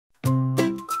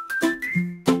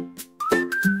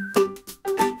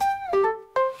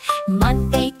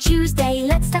Monday, Tuesday,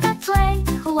 let's talk and play.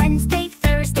 Wednesday,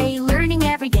 Thursday, learning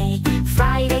every day.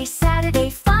 Friday, Saturday,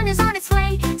 fun is on its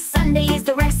way. Sunday is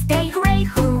the rest day, hooray,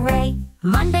 hooray.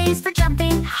 Monday is for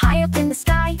jumping high up in the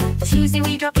sky. Tuesday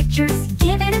we draw pictures,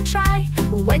 give it a try.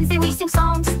 Wednesday we sing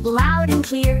songs loud and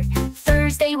clear.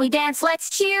 Thursday we dance, let's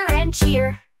cheer and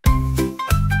cheer.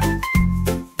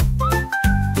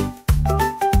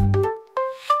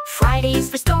 Friday is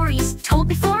for stories told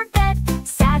before bed.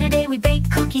 Saturday we bake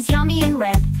cookies yummy and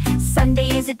red. Sunday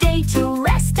is a day to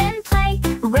rest and play.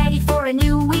 Ready for a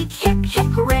new week, hip hip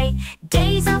hooray.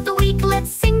 Days of the week, let's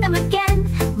sing them again.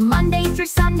 Monday through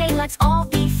Sunday, let's all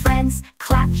be friends.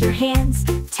 Clap your hands,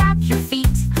 tap your feet.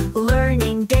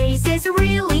 Learning days is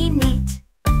really neat.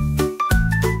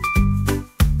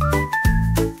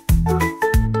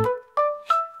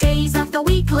 Days of the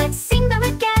week, let's sing them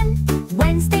again.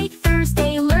 Wednesday,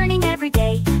 Thursday, learning every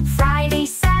day. Friday,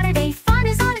 Saturday, fun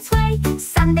is on its way.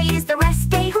 Sunday is the rest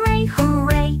day, hooray,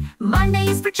 hooray. Monday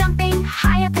is for jumping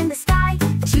high up in the sky.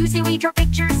 Tuesday we draw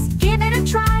pictures, give it a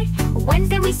try.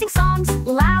 Wednesday we sing songs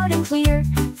loud and clear.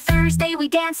 Thursday we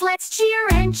dance, let's cheer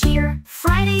and cheer.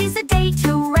 Friday is a day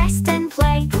to rest and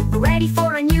play. Ready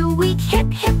for a new week,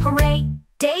 hip hip hooray.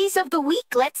 Days of the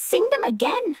week, let's sing them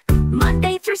again.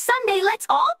 Monday through Sunday, let's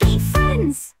all be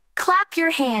friends. Clap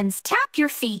your hands, tap your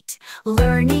feet.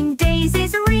 Learning days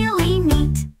is real